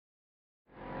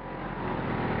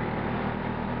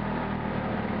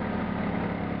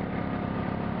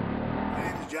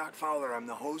Jack Fowler. I'm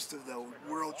the host of the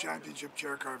World Championship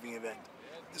Chair Carving event.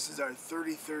 This is our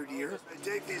 33rd year. We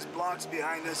take these blocks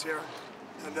behind us here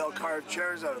and they'll carve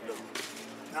chairs out of them.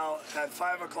 Now at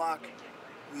 5 o'clock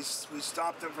we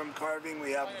stop them from carving.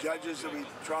 We have judges that we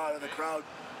draw out of the crowd.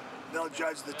 They'll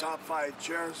judge the top 5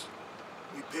 chairs.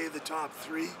 We pay the top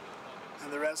 3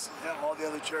 and the rest, all the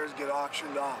other chairs get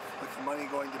auctioned off with the money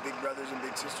going to Big Brothers and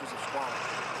Big Sisters of Squamish.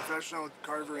 Professional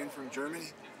carver in from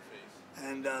Germany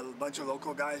and a bunch of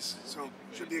local guys, so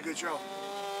should be a good show.